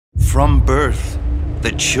From birth,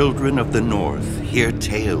 the children of the North hear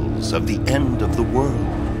tales of the end of the world.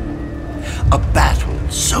 A battle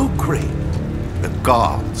so great, the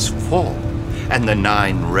gods fall, and the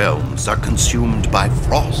 9 realms are consumed by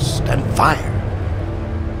frost and fire.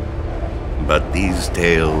 But these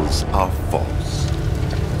tales are false.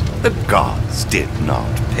 The gods did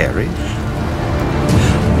not perish.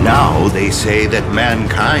 Now they say that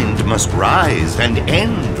mankind must rise and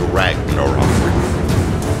end Ragnarok.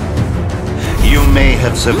 You may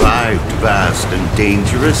have survived vast and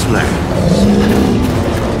dangerous lands,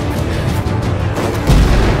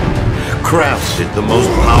 crafted the most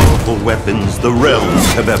powerful weapons the realms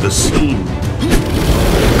have ever seen,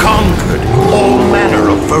 conquered all manner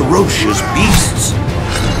of ferocious beasts,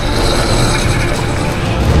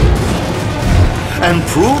 and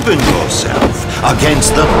proven yourself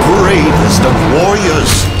against the bravest of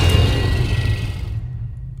warriors.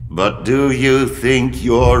 But do you think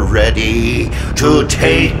you're ready to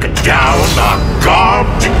take down the god?